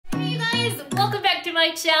my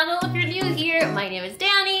channel. If you're new here, my name is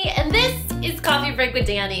Dani, and this is Coffee Break with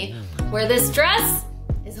Dani, where this dress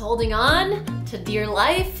is holding on to dear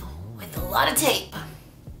life with a lot of tape.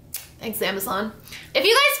 Thanks, Amazon. If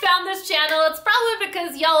you guys found this channel, it's probably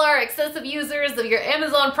because y'all are excessive users of your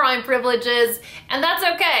Amazon Prime privileges, and that's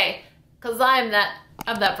okay, because I'm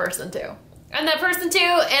that person too. I'm that person too,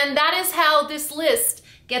 and that is how this list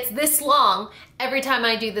gets this long every time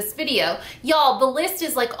I do this video. Y'all, the list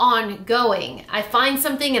is like ongoing. I find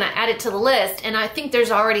something and I add it to the list, and I think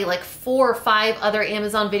there's already like 4 or 5 other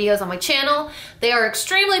Amazon videos on my channel. They are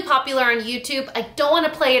extremely popular on YouTube. I don't want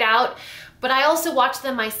to play it out, but I also watch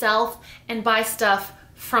them myself and buy stuff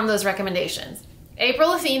from those recommendations.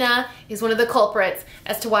 April Athena is one of the culprits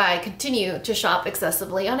as to why I continue to shop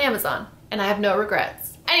excessively on Amazon, and I have no regrets.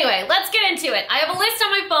 Anyway, let's get into it. I have a list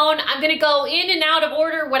on my phone. I'm gonna go in and out of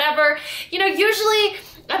order, whatever. You know, usually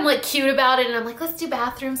I'm like cute about it and I'm like, let's do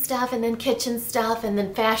bathroom stuff and then kitchen stuff and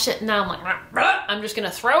then fashion. And now I'm like, I'm just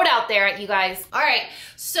gonna throw it out there at you guys. All right,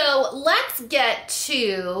 so let's get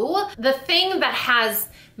to the thing that has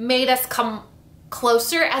made us come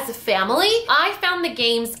closer as a family. I found the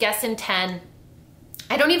games Guess in 10.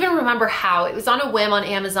 I don't even remember how. It was on a whim on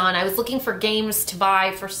Amazon. I was looking for games to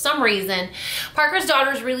buy for some reason. Parker's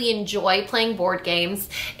daughters really enjoy playing board games,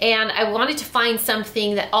 and I wanted to find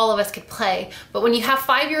something that all of us could play. But when you have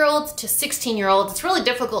 5-year-olds to 16-year-olds, it's really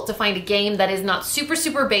difficult to find a game that is not super,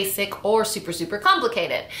 super basic or super, super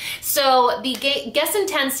complicated. So the Guess in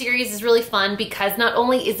 10 series is really fun because not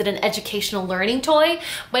only is it an educational learning toy,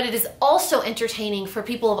 but it is also entertaining for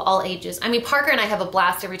people of all ages. I mean, Parker and I have a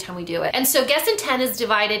blast every time we do it. And so Guess in 10 is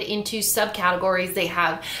divided into subcategories. They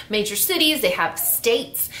have major cities, they have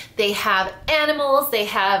states, they have animals, they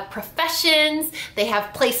have professions, they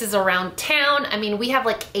have places around town. I mean, we have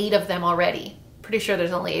like 8 of them already. Pretty sure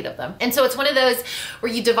there's only 8 of them. And so it's one of those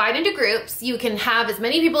where you divide into groups. You can have as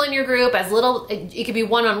many people in your group, as little, it could be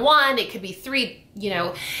 1-on-1, it could be 3, you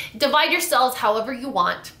know, divide yourselves however you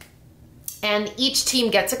want. And each team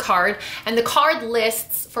gets a card, and the card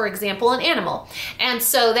lists, for example, an animal. And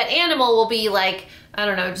so that animal will be like, I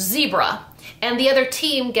don't know, zebra. And the other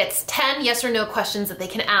team gets 10 yes or no questions that they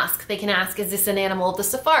can ask. They can ask, is this an animal of the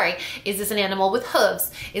safari? Is this an animal with hooves?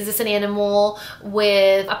 Is this an animal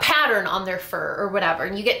with a pattern on their fur or whatever?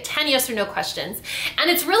 And you get 10 yes or no questions. And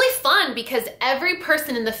it's really fun because every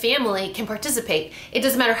person in the family can participate. It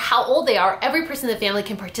doesn't matter how old they are, every person in the family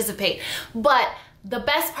can participate. But the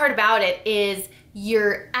best part about it is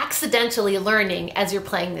you're accidentally learning as you're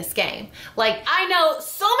playing this game. Like, I know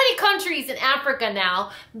so many countries in Africa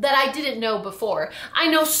now that I didn't know before. I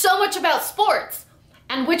know so much about sports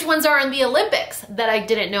and which ones are in the Olympics that I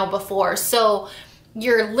didn't know before. So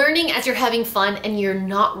you're learning as you're having fun and you're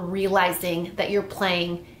not realizing that you're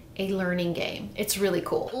playing a learning game. It's really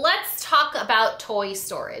cool. Let's talk about toy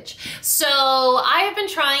storage. So I have been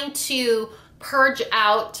trying to purge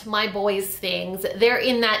out my boys' things. They're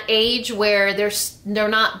in that age where they're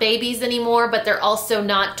not babies anymore, but they're also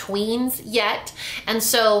not tweens yet. And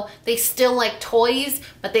so they still like toys,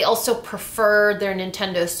 but they also prefer their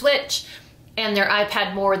Nintendo Switch and their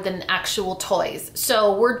iPad more than actual toys.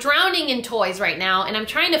 So we're drowning in toys right now, and I'm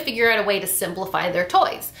trying to figure out a way to simplify their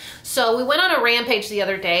toys. So we went on a rampage the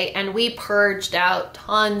other day and we purged out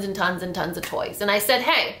tons and tons and tons of toys. And I said,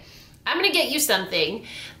 hey, I'm gonna get you something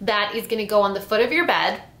that is gonna go on the foot of your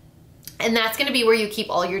bed, and that's gonna be where you keep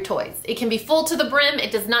all your toys. It can be full to the brim,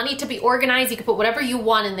 it does not need to be organized, you can put whatever you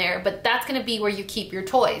want in there, but that's gonna be where you keep your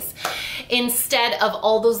toys. Instead of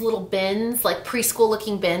all those little bins, like preschool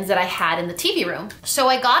looking bins that I had in the TV room. So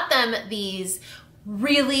I got them these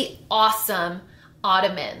really awesome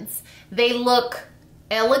ottomans. They look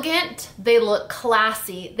elegant, they look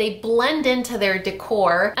classy, they blend into their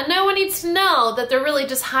decor, and no one needs to know that they're really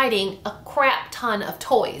just hiding a crap ton of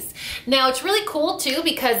toys. Now it's really cool too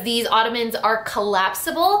because these ottomans are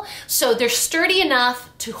collapsible, so they're sturdy enough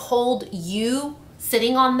to hold you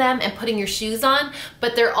sitting on them and putting your shoes on,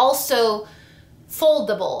 but they're also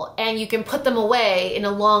foldable and you can put them away in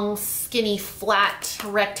a long, skinny, flat,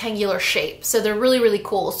 rectangular shape. So they're really, really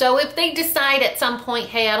cool. So if they decide at some point,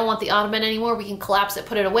 hey, I don't want the ottoman anymore, we can collapse it,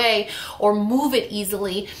 put it away, or move it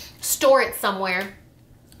easily, store it somewhere.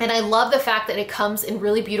 And I love the fact that it comes in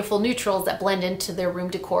really beautiful neutrals that blend into their room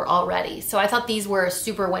decor already. So I thought these were a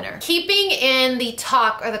super winner. Keeping in the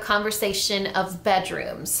talk or the conversation of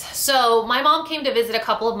bedrooms. So my mom came to visit a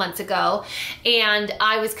couple of months ago, and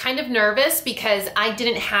I was kind of nervous because I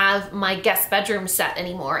didn't have my guest bedroom set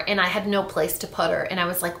anymore and I had no place to put her. And I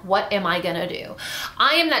was like, what am I gonna do?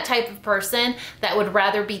 I am that type of person that would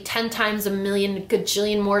rather be 10 times a million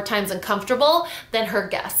gajillion more times uncomfortable than her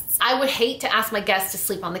guests. I would hate to ask my guests to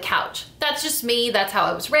sleep on the couch. That's just me, that's how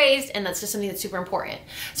I was raised, and that's just something that's super important.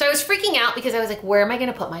 So I was freaking out because I was like, where am I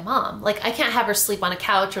gonna put my mom? Like, I can't have her sleep on a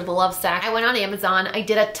couch or the love sack. I went on Amazon, I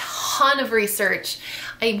did a ton of research.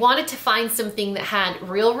 I wanted to find something that had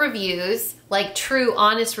real reviews, like true,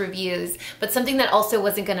 honest reviews, but something that also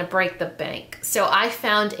wasn't gonna break the bank. So I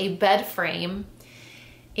found a bed frame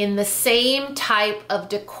in the same type of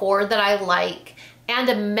decor that I like, and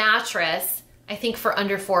a mattress, I think for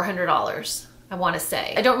under $400, I wanna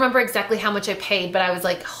say. I don't remember exactly how much I paid, but I was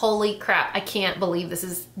like, holy crap, I can't believe this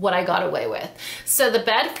is what I got away with. So the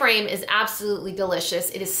bed frame is absolutely delicious.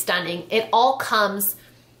 It is stunning. It all comes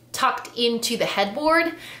tucked into the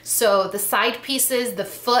headboard. So the side pieces, the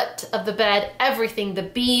foot of the bed, everything, the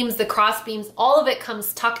beams, the cross beams, all of it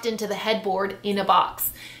comes tucked into the headboard in a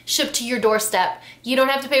box, shipped to your doorstep. You don't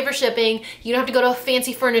have to pay for shipping. You don't have to go to a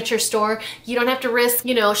fancy furniture store. You don't have to risk,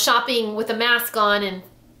 you know, shopping with a mask on and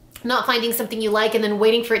not finding something you like and then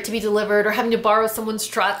waiting for it to be delivered or having to borrow someone's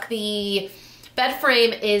truck. The bed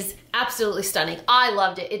frame is absolutely stunning. I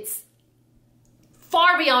loved it. It's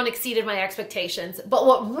far beyond exceeded my expectations. But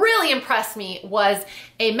what really impressed me was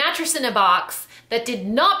a mattress in a box that did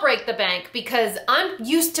not break the bank, because I'm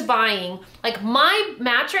used to buying, like, my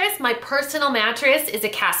mattress, my personal mattress is a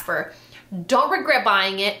Casper. Don't regret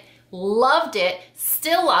buying it, loved it,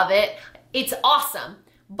 still love it. It's awesome,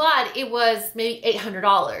 but it was maybe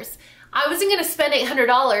 $800. I wasn't gonna spend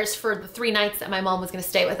 $800 for the 3 nights that my mom was gonna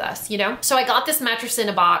stay with us, you know? So I got this mattress in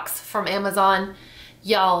a box from Amazon.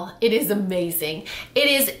 Y'all, it is amazing. It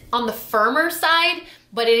is on the firmer side,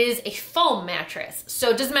 but it is a foam mattress. So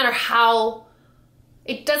it doesn't matter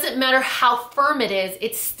how firm it is,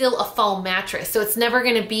 it's still a foam mattress. So it's never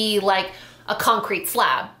gonna be like a concrete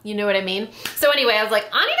slab, you know what I mean? So anyway, I was like,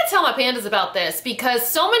 I need to tell my pandas about this, because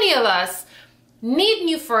so many of us need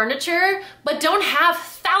new furniture, but don't have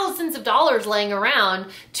thousands of dollars laying around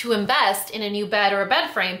to invest in a new bed or a bed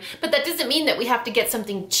frame. But that doesn't mean that we have to get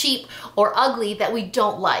something cheap or ugly that we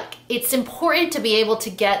don't like. It's important to be able to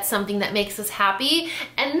get something that makes us happy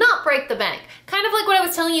and not break the bank. Kind of like what I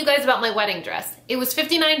was telling you guys about my wedding dress. It was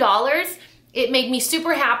 $59. It made me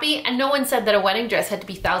super happy, and no one said that a wedding dress had to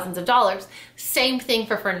be thousands of dollars. Same thing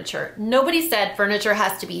for furniture. Nobody said furniture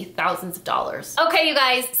has to be thousands of dollars. Okay, you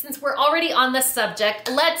guys, since we're already on this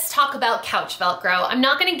subject, let's talk about couch Velcro. I'm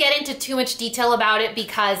not gonna get into too much detail about it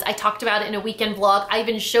because I talked about it in a weekend vlog. I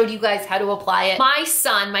even showed you guys how to apply it. My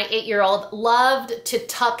son, my 8-year-old, loved to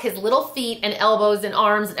tuck his little feet and elbows and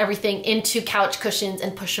arms and everything into couch cushions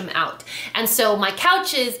and push them out. And so my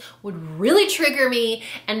couches would really trigger me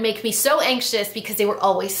and make me so anxious because they were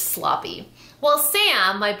always sloppy. Well,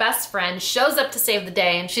 Sam, my best friend, shows up to save the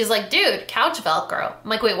day and she's like, dude, couch Velcro. I'm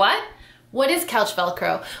like, wait, what? What is couch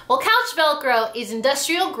Velcro? Well, couch Velcro is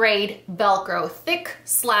industrial grade Velcro, thick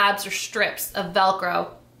slabs or strips of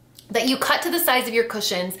Velcro that you cut to the size of your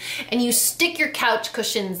cushions and you stick your couch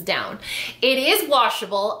cushions down. It is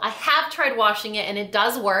washable. I have tried washing it and it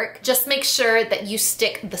does work. Just make sure that you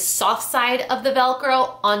stick the soft side of the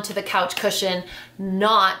Velcro onto the couch cushion,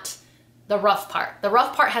 not the rough part. The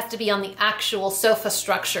rough part has to be on the actual sofa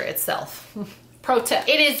structure itself. Pro tip.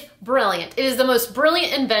 It is brilliant. It is the most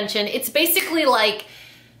brilliant invention. It's basically like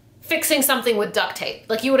fixing something with duct tape.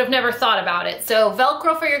 Like, you would have never thought about it. So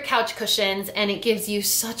Velcro for your couch cushions, and it gives you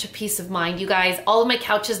such a peace of mind. You guys, all of my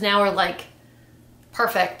couches now are like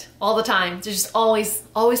perfect all the time. They're just always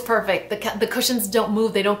perfect. The cushions don't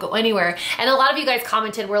move, they don't go anywhere. And a lot of you guys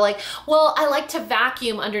commented, were like, well, I like to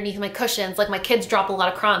vacuum underneath my cushions, like my kids drop a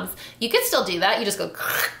lot of crumbs. You can still do that. You just go,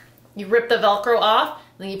 you rip the Velcro off,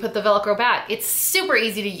 and then you put the Velcro back. It's super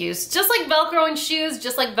easy to use. Just like Velcro on shoes,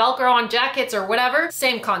 just like Velcro on jackets or whatever,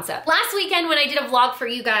 same concept. Last weekend when I did a vlog for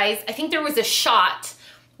you guys, I think there was a shot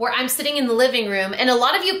where I'm sitting in the living room and a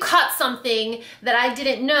lot of you cut something that I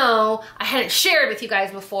didn't know I hadn't shared with you guys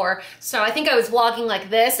before. So I think I was vlogging like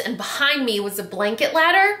this, and behind me was a blanket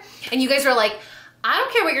ladder, and you guys were like, I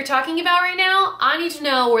don't care what you're talking about right now. I need to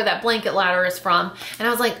know where that blanket ladder is from. And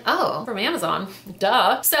I was like, oh, from Amazon,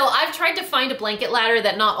 duh. So I've tried to find a blanket ladder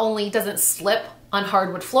that not only doesn't slip on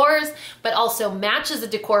hardwood floors, but also matches the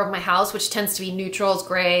decor of my house, which tends to be neutrals,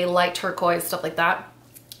 gray, light turquoise, stuff like that,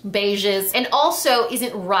 beiges, and also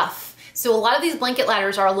isn't rough. So a lot of these blanket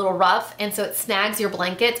ladders are a little rough, and so it snags your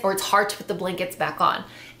blankets, or it's hard to put the blankets back on.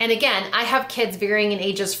 And again, I have kids varying in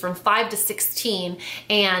ages from 5 to 16,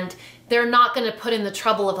 and they're not gonna put in the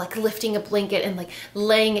trouble of like lifting a blanket and like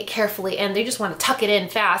laying it carefully, and they just wanna tuck it in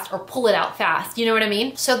fast or pull it out fast, you know what I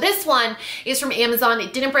mean? So this one is from Amazon.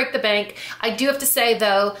 It didn't break the bank. I do have to say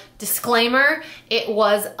though, disclaimer, it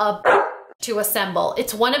was a to assemble.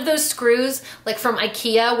 It's one of those screws like from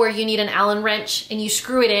IKEA where you need an Allen wrench and you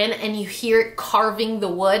screw it in and you hear it carving the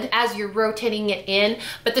wood as you're rotating it in,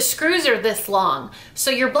 but the screws are this long. So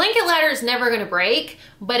your blanket ladder is never gonna break,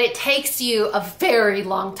 but it takes you a very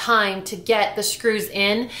long time to get the screws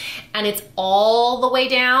in, and it's all the way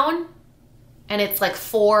down, and it's like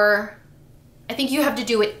I think you have to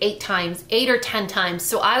do it 8 times, 8 or 10 times.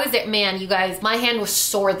 So I was man, you guys, my hand was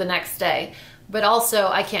sore the next day. But also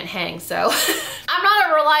I can't hang, so I'm not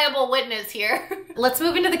a reliable witness here. Let's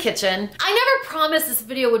move into the kitchen. I never promised this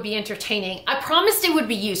video would be entertaining. I promised it would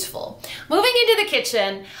be useful. Moving into the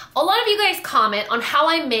kitchen, a lot of you guys comment on how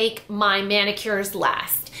I make my manicures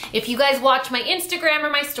last. If you guys watch my Instagram or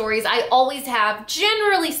my stories, I always have,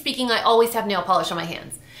 generally speaking, I always have nail polish on my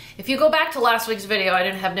hands. If you go back to last week's video, I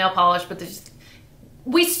didn't have nail polish, but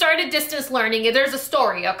we started distance learning. There's a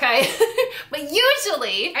story, okay? But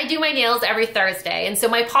usually I do my nails every Thursday. And so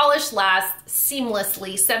my polish lasts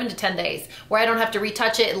seamlessly 7 to 10 days where I don't have to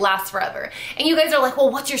retouch it. It lasts forever. And you guys are like,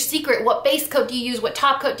 well, what's your secret? What base coat do you use? What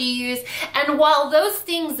top coat do you use? And while those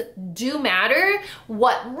things do matter,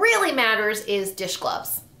 what really matters is dish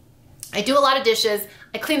gloves. I do a lot of dishes.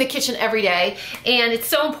 I clean the kitchen every day, and it's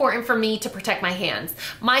so important for me to protect my hands.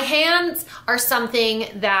 My hands are something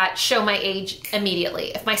that show my age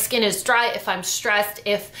immediately. If my skin is dry, if I'm stressed,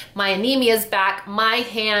 if my anemia is back, my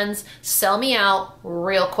hands sell me out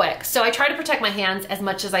real quick. So I try to protect my hands as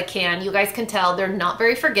much as I can. You guys can tell they're not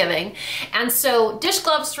very forgiving. And so dish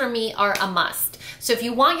gloves for me are a must. So if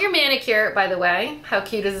you want your manicure, by the way, how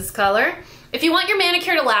cute is this color? If you want your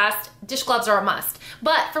manicure to last, dish gloves are a must.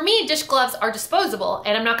 But for me, dish gloves are disposable,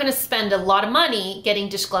 and I'm not gonna spend a lot of money getting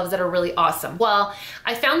dish gloves that are really awesome. Well,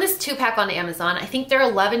 I found this 2-pack on Amazon. I think they're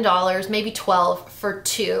 $11, maybe $12 for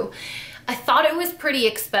 2. I thought it was pretty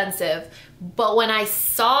expensive, but when I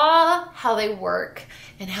saw how they work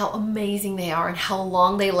and how amazing they are and how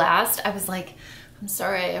long they last, I was like, I'm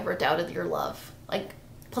sorry I ever doubted your love. Like,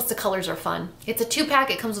 plus the colors are fun. It's a 2-pack.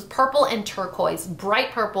 It comes with purple and turquoise, bright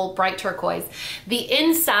purple, bright turquoise. The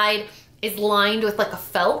inside is lined with like a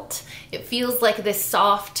felt. It feels like this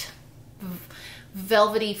soft,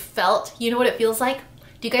 velvety felt. You know what it feels like?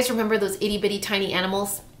 Do you guys remember those itty bitty tiny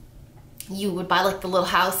animals? You would buy like the little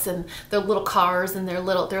house and their little cars, and they're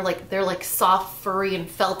like soft, furry, and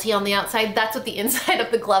felty on the outside. That's what the inside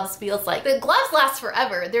of the gloves feels like. The gloves last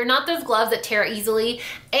forever. They're not those gloves that tear easily,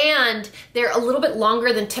 and they're a little bit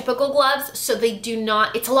longer than typical gloves, so they do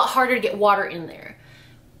not, it's a lot harder to get water in there.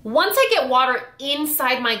 Once I get water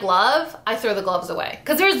inside my glove, I throw the gloves away,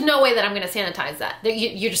 because there's no way that I'm gonna sanitize that.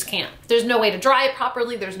 You just can't. There's no way to dry it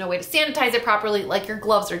properly. There's no way to sanitize it properly. Like, your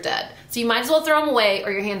gloves are dead. So you might as well throw them away,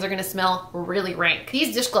 or your hands are gonna smell really rank.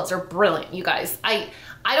 These dish gloves are brilliant, you guys. I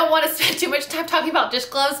don't wanna spend too much time talking about dish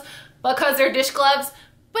gloves because they're dish gloves,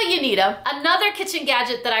 but you need them. Another kitchen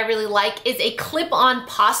gadget that I really like is a clip-on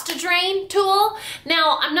pasta drain tool.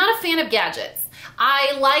 Now, I'm not a fan of gadgets.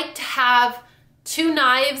 I like to have 2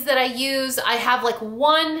 knives that I use. I have like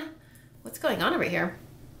one, what's going on over here?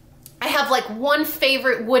 I have like one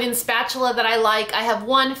favorite wooden spatula that I like. I have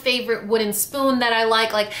one favorite wooden spoon that I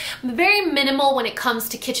like. Like, I'm very minimal when it comes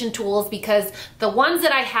to kitchen tools because the ones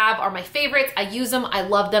that I have are my favorites. I use them, I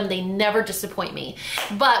love them, they never disappoint me.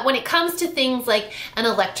 But when it comes to things like an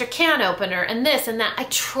electric can opener and this and that, I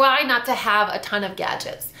try not to have a ton of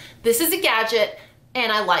gadgets. This is a gadget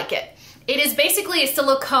and I like it. It is basically a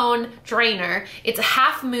silicone drainer. It's a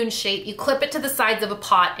half moon shape. You clip it to the sides of a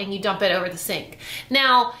pot and you dump it over the sink.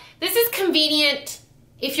 Now, this is convenient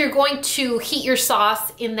if you're going to heat your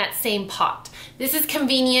sauce in that same pot. This is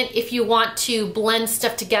convenient if you want to blend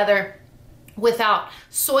stuff together without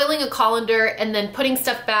soiling a colander and then putting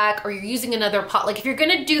stuff back, or you're using another pot. Like, if you're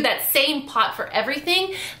gonna do that same pot for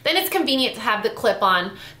everything, then it's convenient to have the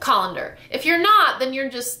clip-on colander. If you're not, then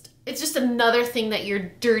it's just another thing that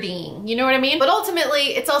you're dirtying, you know what I mean? But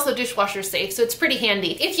ultimately, it's also dishwasher safe, so it's pretty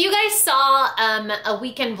handy. If you guys saw a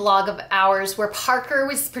weekend vlog of ours where Parker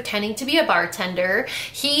was pretending to be a bartender,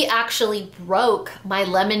 he actually broke my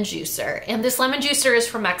lemon juicer. And this lemon juicer is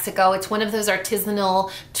from Mexico. It's one of those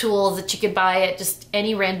artisanal tools that you could buy at just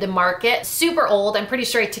any random market. Super old. I'm pretty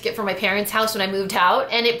sure I took it from my parents' house when I moved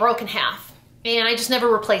out, and it broke in half. And I just never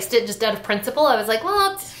replaced it, just out of principle. I was like,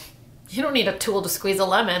 well, you don't need a tool to squeeze a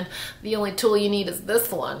lemon. The only tool you need is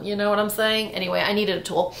this one. You know what I'm saying? Anyway, I needed a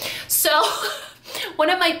tool. So One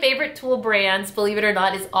of my favorite tool brands, believe it or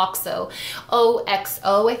not, is OXO.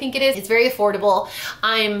 OXO, I think it is. It's very affordable.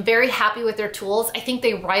 I'm very happy with their tools. I think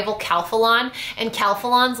they rival Calphalon, and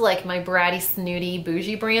Calphalon's like my bratty, snooty,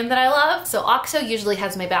 bougie brand that I love. So OXO usually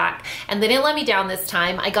has my back, and they didn't let me down this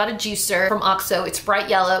time. I got a juicer from OXO. It's bright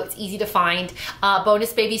yellow. It's easy to find.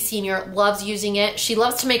 Bonus Baby Senior loves using it. She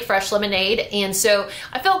loves to make fresh lemonade, and so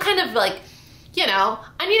I felt kind of like, you know,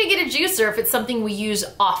 I need to get a juicer if it's something we use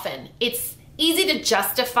often. It's easy to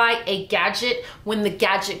justify a gadget when the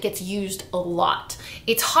gadget gets used a lot.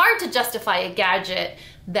 It's hard to justify a gadget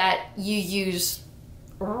that you use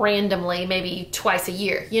randomly, maybe twice a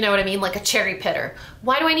year. You know what I mean? Like a cherry pitter.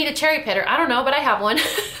 Why do I need a cherry pitter? I don't know, but I have one.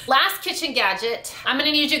 Last kitchen gadget. I'm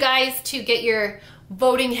gonna need you guys to get your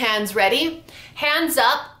voting hands ready. Hands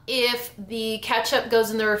up if the ketchup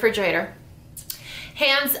goes in the refrigerator.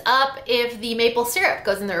 Hands up if the maple syrup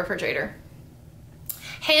goes in the refrigerator.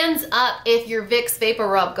 Hands up if your Vicks Vapor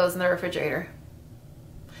Rub goes in the refrigerator.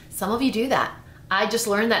 Some of you do that. I just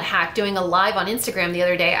learned that hack doing a live on Instagram the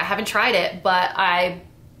other day. I haven't tried it, but I'm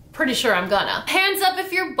pretty sure I'm gonna. Hands up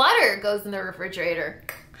if your butter goes in the refrigerator.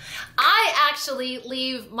 I actually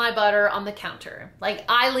leave my butter on the counter. Like,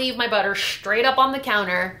 I leave my butter straight up on the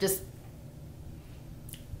counter, just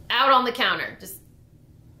out on the counter, just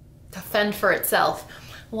to fend for itself.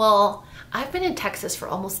 Well, I've been in Texas for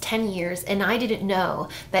almost 10 years, and I didn't know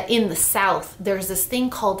that in the South, there's this thing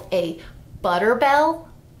called a butter bell.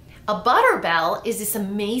 A butter bell is this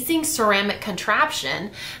amazing ceramic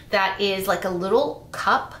contraption that is like a little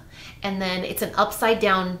cup, and then it's an upside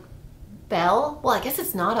down bell. Well, I guess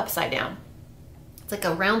it's not upside down. It's like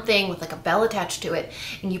a round thing with like a bell attached to it,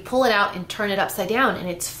 and you pull it out and turn it upside down, and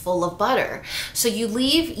it's full of butter. So you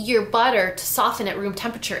leave your butter to soften at room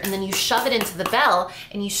temperature, and then you shove it into the bell,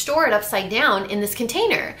 and you store it upside down in this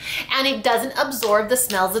container, and it doesn't absorb the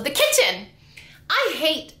smells of the kitchen. I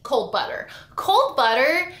hate cold butter. Cold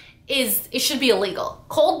butter it should be illegal.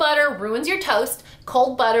 Cold butter ruins your toast.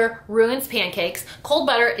 Cold butter ruins pancakes. Cold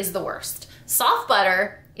butter is the worst. Soft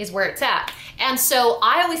butter is where it's at. And so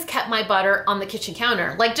I always kept my butter on the kitchen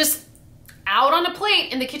counter, like just out on a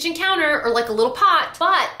plate in the kitchen counter, or like a little pot.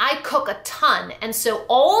 But I cook a ton, and so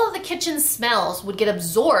all of the kitchen smells would get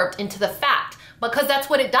absorbed into the fat, because that's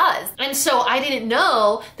what it does. And so I didn't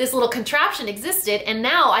know this little contraption existed, and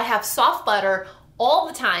now I have soft butter all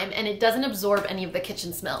the time, and it doesn't absorb any of the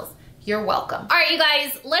kitchen smells. You're welcome. All right, you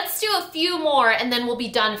guys, let's do a few more and then we'll be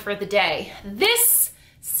done for the day. This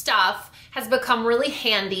stuff has become really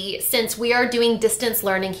handy since we are doing distance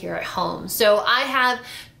learning here at home. So I have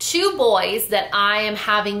 2 boys that I am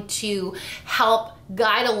having to help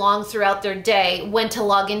guide along throughout their day, when to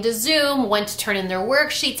log into Zoom, when to turn in their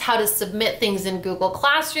worksheets, how to submit things in Google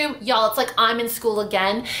Classroom. Y'all, it's like I'm in school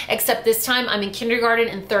again, except this time I'm in kindergarten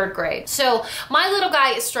and 3rd grade. So my little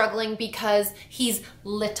guy is struggling because he's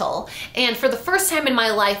little. And for the first time in my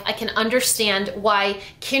life, I can understand why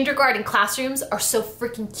kindergarten classrooms are so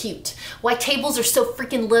freaking cute, why tables are so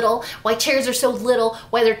freaking little, why chairs are so little,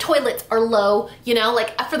 why their toilets are low. You know,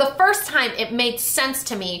 like for the first time, it made sense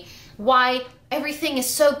to me why everything is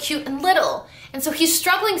so cute and little. And so he's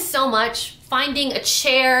struggling so much finding a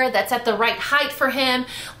chair that's at the right height for him,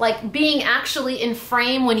 like being actually in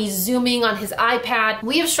frame when he's zooming on his iPad.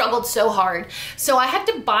 We have struggled so hard. So I had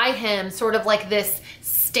to buy him sort of like this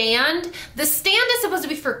stand. The stand is supposed to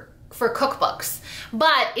be for cookbooks,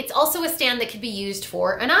 but it's also a stand that could be used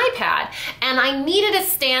for an iPad. And I needed a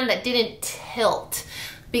stand that didn't tilt,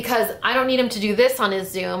 because I don't need him to do this on his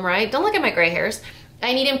Zoom, right? Don't look at my gray hairs.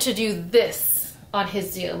 I need him to do this on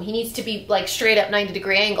his Zoom. He needs to be like straight up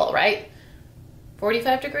 90-degree angle, right?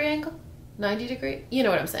 45-degree angle? 90-degree? You know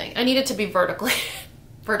what I'm saying. I need it to be vertical.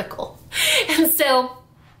 And so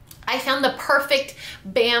I found the perfect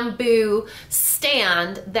bamboo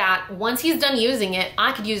stand that once he's done using it,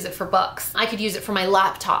 I could use it for books. I could use it for my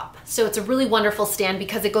laptop. So it's a really wonderful stand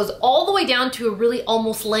because it goes all the way down to a really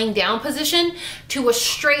almost laying down position to a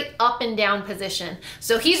straight up and down position.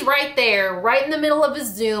 So he's right there, right in the middle of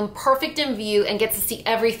his Zoom, perfect in view, and gets to see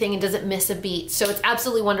everything and doesn't miss a beat. So it's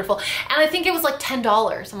absolutely wonderful. And I think it was like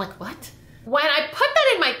 $10. I'm like, what? When I put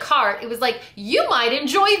that in my cart, it was like, you might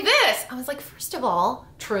enjoy this. I was like, first of all,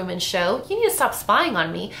 Truman Show, you need to stop spying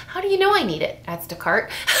on me. How do you know I need it? Adds to cart.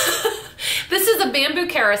 This is a bamboo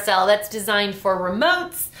carousel that's designed for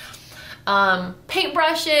remotes,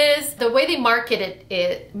 paintbrushes. The way they marketed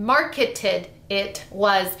it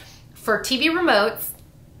was for TV remotes,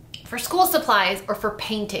 for school supplies, or for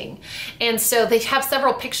painting. And so they have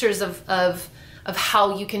several pictures of of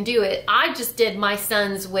how you can do it. I just did my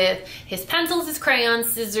son's with his pencils, his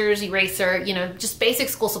crayons, scissors, eraser, you know, just basic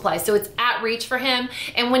school supplies. So it's at reach for him.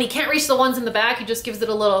 And when he can't reach the ones in the back, he just gives it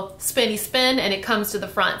a little spinny spin and it comes to the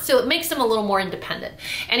front. So it makes him a little more independent.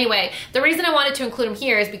 Anyway, the reason I wanted to include him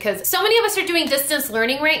here is because so many of us are doing distance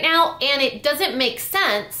learning right now, and it doesn't make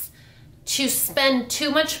sense to spend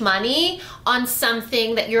too much money on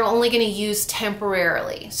something that you're only going to use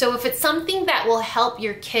temporarily. So if it's something that will help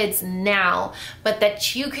your kids now, but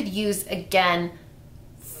that you could use again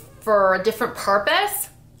for a different purpose,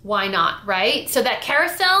 why not, right? So that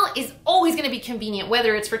carousel is always gonna be convenient,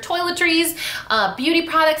 whether it's for toiletries, beauty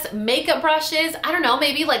products, makeup brushes. I don't know,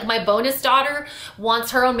 maybe like my bonus daughter wants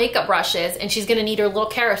her own makeup brushes and she's gonna need her little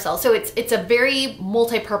carousel. So it's a very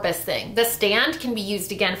multi-purpose thing. The stand can be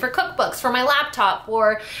used again for cookbooks, for my laptop,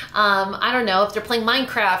 or I don't know, if they're playing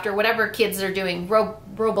Minecraft or whatever kids are doing,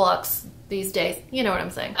 Roblox these days. You know what I'm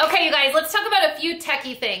saying. Okay, you guys, let's talk about a few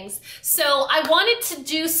techie things. So I wanted to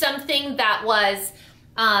do something that was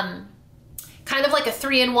kind of like a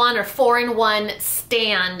 3-in-1 or 4-in-1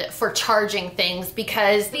 stand for charging things,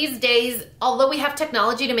 because these days, although we have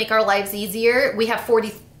technology to make our lives easier, we have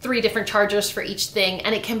 43 different chargers for each thing,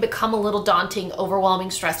 and it can become a little daunting,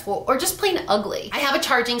 overwhelming, stressful, or just plain ugly. I have a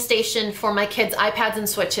charging station for my kids' iPads and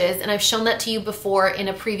Switches, and I've shown that to you before in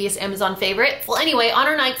a previous Amazon favorite. Well, anyway, on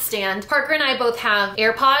our nightstand, Parker and I both have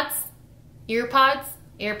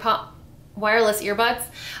wireless earbuds.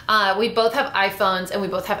 We both have iPhones and we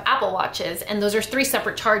both have Apple Watches, and those are 3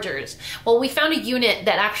 separate chargers. Well, we found a unit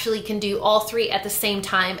that actually can do all 3 at the same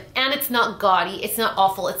time, and it's not gaudy, it's not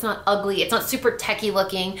awful, it's not ugly, it's not super techie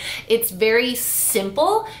looking. It's very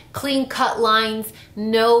simple, clean cut lines,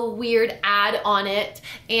 no weird ad on it,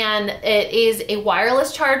 and it is a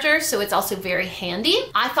wireless charger, so it's also very handy.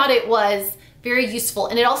 I thought it was very useful,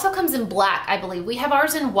 and it also comes in black, I believe. We have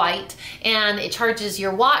ours in white, and it charges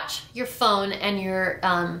your watch, your phone, and your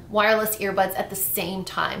wireless earbuds at the same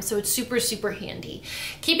time. So it's super, super handy.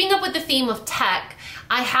 Keeping up with the theme of tech,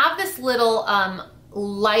 I have this little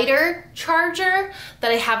lighter charger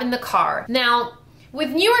that I have in the car. Now, with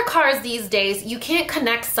newer cars these days, you can't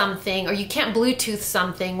connect something or you can't Bluetooth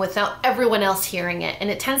something without everyone else hearing it, and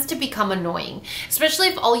it tends to become annoying, especially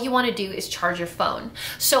if all you want to do is charge your phone.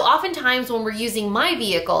 So oftentimes when we're using my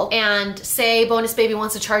vehicle and say Bonus Baby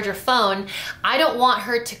wants to charge her phone, I don't want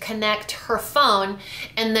her to connect her phone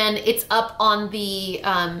and then it's up on the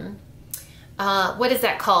what is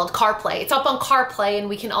that called? CarPlay. It's up on CarPlay and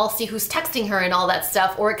we can all see who's texting her and all that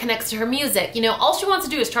stuff, or it connects to her music. You know, all she wants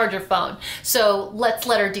to do is charge her phone. So let's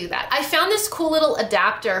let her do that. I found this cool little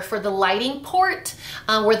adapter for the lighting port,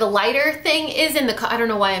 where the lighter thing is in the car. I don't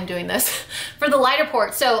know why I'm doing this. For the lighter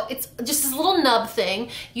port. So it's just this little nub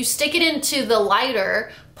thing. You stick it into the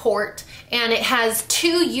lighter port, and it has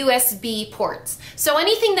 2 USB ports. So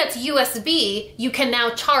anything that's USB, you can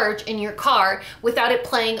now charge in your car without it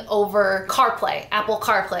playing over CarPlay, Apple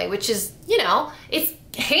CarPlay, which is, you know, it's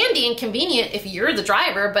handy and convenient if you're the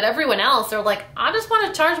driver, but everyone else are like, I just want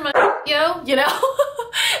to charge my you know?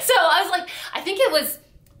 So I was like, I think it was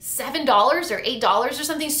 $7 or $8 or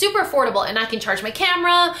something, super affordable, and I can charge my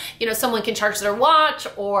camera, you know, someone can charge their watch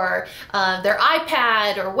or their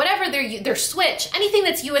iPad or whatever, their Switch, anything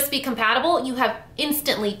that's USB compatible. You have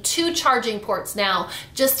instantly 2 charging ports now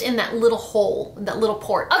just in that little hole, that little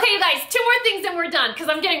port. Okay, you guys, 2 more things and we're done, because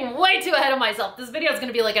I'm getting way too ahead of myself. This video is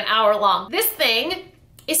gonna be like an hour long. This thing,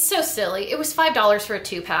 it's so silly. It was $5 for a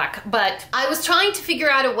 2-pack, but I was trying to figure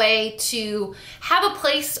out a way to have a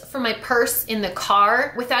place for my purse in the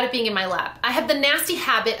car without it being in my lap. I have the nasty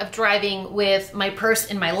habit of driving with my purse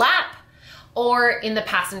in my lap or in the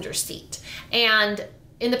passenger seat. And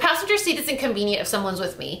in the passenger seat, it's inconvenient if someone's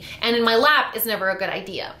with me, and in my lap is never a good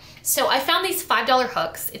idea. So I found these $5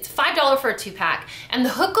 hooks. It's $5 for a 2-pack, and the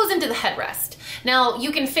hook goes into the headrest. Now,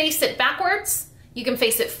 you can face it backwards, you can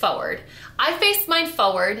face it forward. I faced mine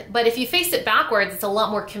forward, but if you face it backwards, it's a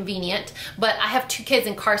lot more convenient. But I have 2 kids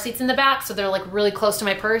in car seats in the back, so they're like really close to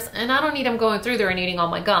my purse, and I don't need them going through there and eating all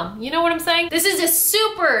my gum. You know what I'm saying? This is a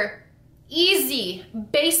super easy,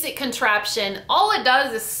 basic contraption. All it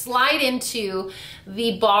does is slide into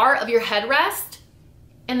the bar of your headrest,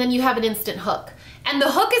 and then you have an instant hook. And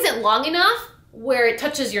the hook isn't long enough where it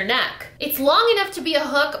touches your neck. It's long enough to be a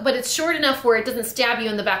hook, but it's short enough where it doesn't stab you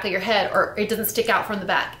in the back of your head, or it doesn't stick out from the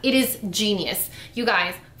back. It is genius. You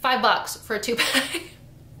guys, $5 for a 2-pack.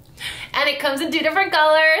 And it comes in 2 different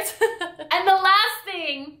colors. And the last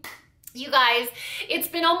thing, you guys, it's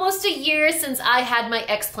been almost a year since I had my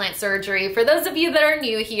explant surgery. For those of you that are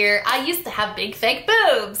new here, I used to have big fake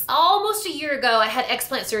boobs. Almost almost a year ago, I had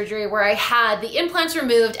explant surgery where I had the implants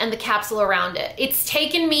removed and the capsule around it. It's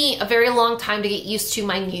taken me a very long time to get used to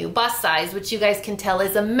my new bust size, which you guys can tell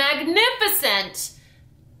is a magnificent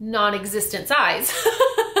non-existent size.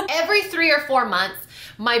 Every 3 or 4 months,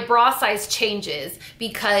 my bra size changes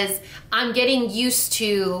because I'm getting used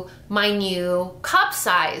to my new cup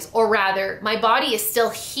size, or rather, my body is still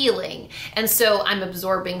healing. And so I'm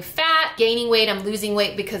absorbing fat, gaining weight, I'm losing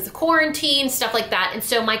weight because of quarantine, stuff like that. And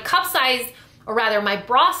so my cup size, or rather my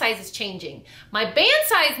bra size, is changing. My band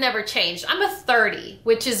size never changed. I'm a 30,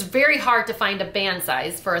 which is very hard to find a band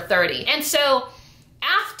size for a 30. And so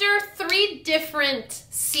after 3 different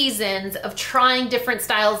seasons of trying different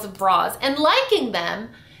styles of bras and liking them,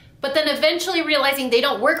 but then eventually realizing they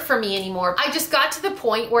don't work for me anymore, I just got to the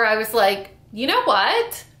point where I was like, you know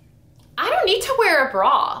what? I don't need to wear a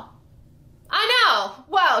bra. I know.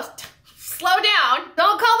 Whoa, slow down.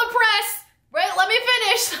 Don't call the press. Right, let me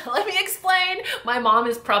finish. Let me explain. My mom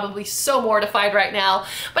is probably so mortified right now,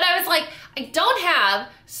 but I was like, I don't have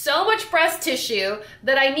so much breast tissue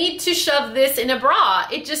that I need to shove this in a bra.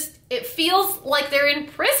 It feels like they're in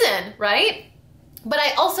prison, right? But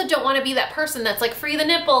I also don't want to be that person that's like, free the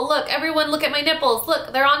nipple. Look, everyone look at my nipples.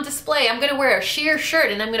 Look, they're on display. I'm going to wear a sheer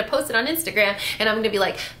shirt and I'm going to post it on Instagram and I'm going to be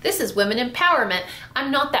like, this is women empowerment.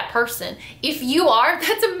 I'm not that person. If you are,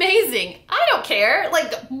 that's amazing. I don't care.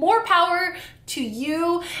 Like, more power to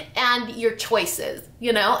you and your choices.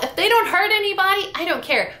 You know, if they don't hurt anybody, I don't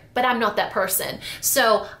care, but I'm not that person.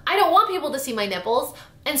 So I don't want people to see my nipples.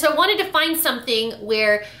 And so I wanted to find something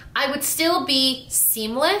where I would still be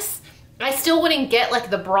seamless. I still wouldn't get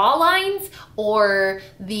like the bra lines or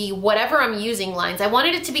the whatever I'm using lines. I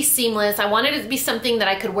wanted it to be seamless. I wanted it to be something that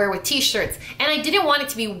I could wear with t-shirts. And I didn't want it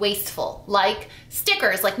to be wasteful, like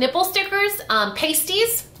stickers, like nipple stickers,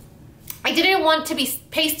 pasties. I didn't want to be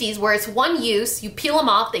pasties where it's one use, you peel them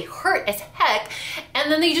off, they hurt as heck,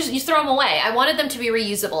 and then you throw them away. I wanted them to be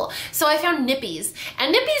reusable. So I found nippies,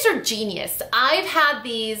 and nippies are genius. I've had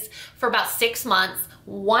these for about 6 months.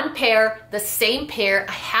 1 pair, the same pair.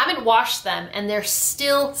 I haven't washed them and they're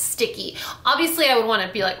still sticky. Obviously I would want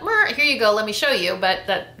to be like, here you go, let me show you, but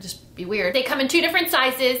that'd just be weird. They come in 2 different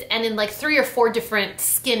sizes and in like 3 or 4 different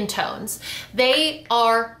skin tones. They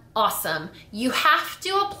are awesome. You have to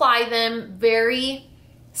apply them very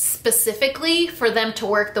specifically for them to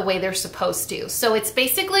work the way they're supposed to. So it's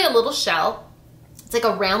basically a little shell. It's like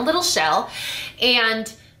a round little shell,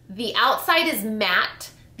 and the outside is matte.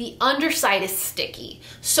 The underside is sticky.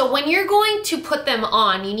 So when you're going to put them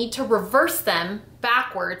on, you need to reverse them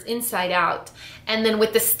backwards, inside out. And then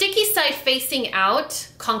with the sticky side facing out,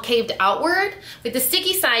 concaved outward, with the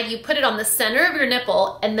sticky side, you put it on the center of your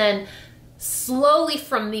nipple and then slowly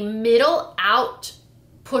from the middle out,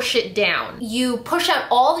 push it down. You push out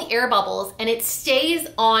all the air bubbles and it stays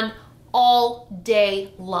on all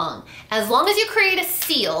day long. As long as you create a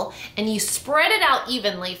seal and you spread it out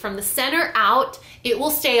evenly from the center out, it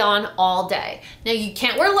will stay on all day. Now you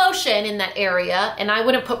can't wear lotion in that area, and I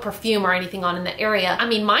wouldn't put perfume or anything on in that area. I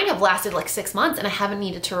mean, mine have lasted like 6 months and I haven't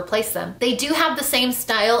needed to replace them. They do have the same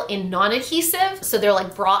style in non-adhesive, so they're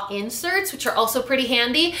like bra inserts, which are also pretty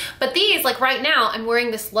handy. But these, like right now, I'm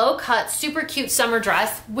wearing this low cut, super cute summer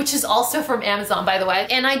dress, which is also from Amazon, by the way.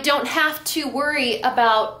 And I don't have to worry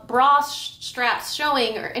about bra straps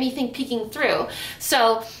showing or anything peeking through.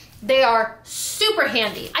 So they are super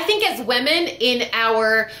handy. I think as women in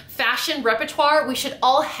our fashion repertoire, we should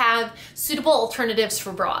all have suitable alternatives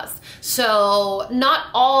for bras. So not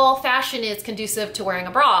all fashion is conducive to wearing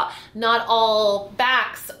a bra. Not all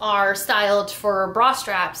backs are styled for bra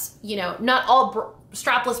straps. You know, not all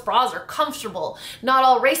strapless bras are comfortable. Not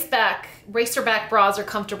all racer back bras are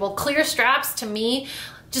comfortable. Clear straps, to me,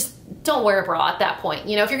 just don't wear a bra at that point.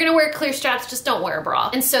 You know, if you're gonna wear clear straps, just don't wear a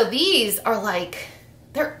bra. And so these are like,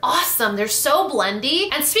 they're awesome. They're so blendy.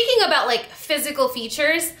 And speaking about like physical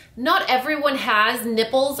features, not everyone has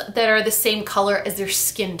nipples that are the same color as their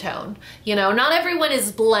skin tone. You know, not everyone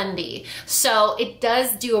is blendy. So it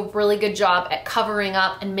does do a really good job at covering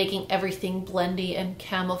up and making everything blendy and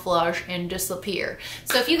camouflage and disappear.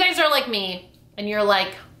 So if you guys are like me and you're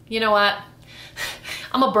like, you know what?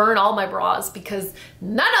 I'm gonna burn all my bras because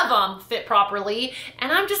none of them fit properly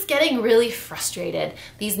and I'm just getting really frustrated.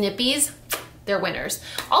 These nippies, they're winners.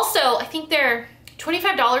 Also, I think they're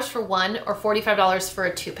 $25 for one or $45 for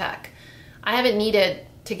a 2-pack. I haven't needed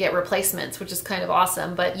to to get replacements, which is kind of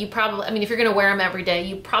awesome. But you probably, I mean, if you're gonna wear them every day,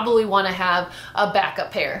 you probably wanna have a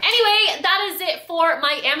backup pair. Anyway, that is it for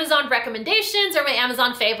my Amazon recommendations or my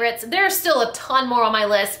Amazon favorites. There's still a ton more on my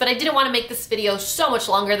list, but I didn't wanna make this video so much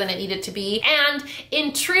longer than it needed to be. And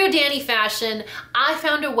in true Dani fashion, I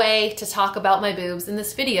found a way to talk about my boobs in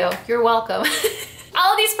this video. You're welcome.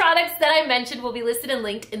 All of these products that I mentioned will be listed and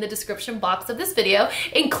linked in the description box of this video,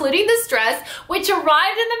 including this dress, which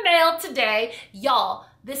arrived in the mail today. Y'all,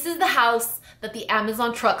 this is the house that the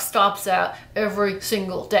Amazon truck stops at every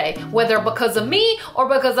single day, whether because of me or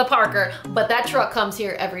because of Parker, but that truck comes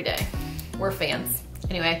here every day. We're fans.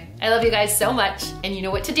 Anyway, I love you guys so much, and you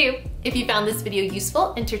know what to do. If you found this video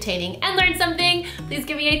useful, entertaining, and learned something, please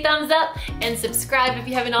give me a thumbs up and subscribe if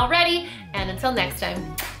you haven't already. And until next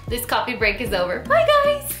time, this coffee break is over. Bye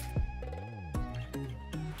guys!